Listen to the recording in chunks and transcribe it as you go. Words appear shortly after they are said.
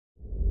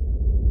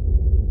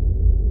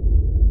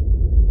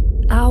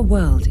Our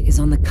world is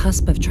on the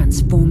cusp of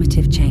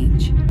transformative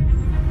change,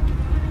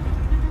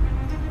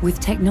 with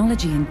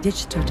technology and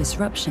digital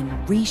disruption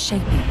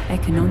reshaping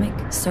economic,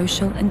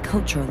 social, and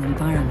cultural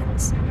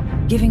environments,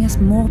 giving us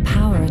more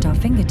power at our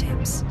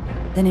fingertips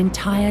than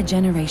entire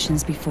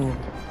generations before.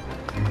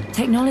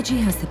 Technology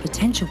has the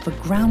potential for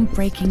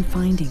groundbreaking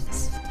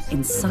findings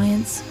in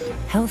science,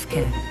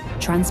 healthcare,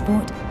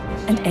 transport,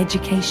 and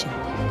education,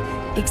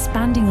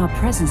 expanding our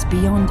presence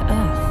beyond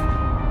Earth,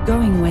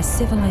 going where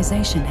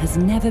civilization has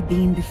never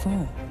been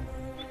before,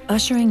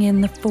 ushering in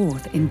the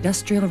fourth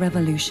industrial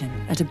revolution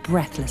at a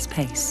breathless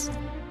pace,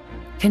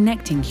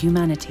 connecting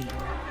humanity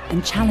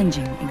and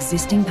challenging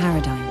existing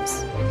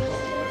paradigms,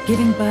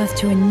 giving birth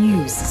to a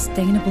new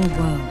sustainable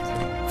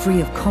world, free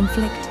of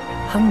conflict,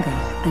 hunger,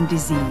 and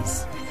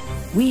disease.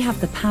 We have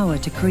the power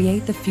to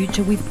create the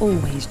future we've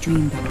always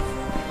dreamed of.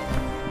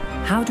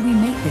 How do we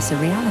make this a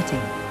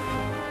reality?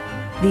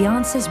 The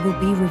answers will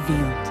be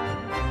revealed.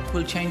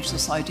 Will change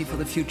society for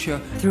the future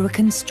through a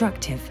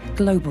constructive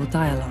global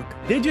dialogue.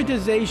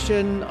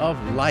 Digitization of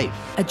life.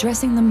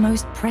 Addressing the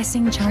most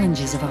pressing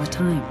challenges of our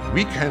time.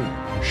 We can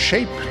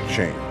shape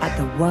change. At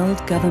the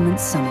World Government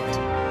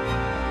Summit.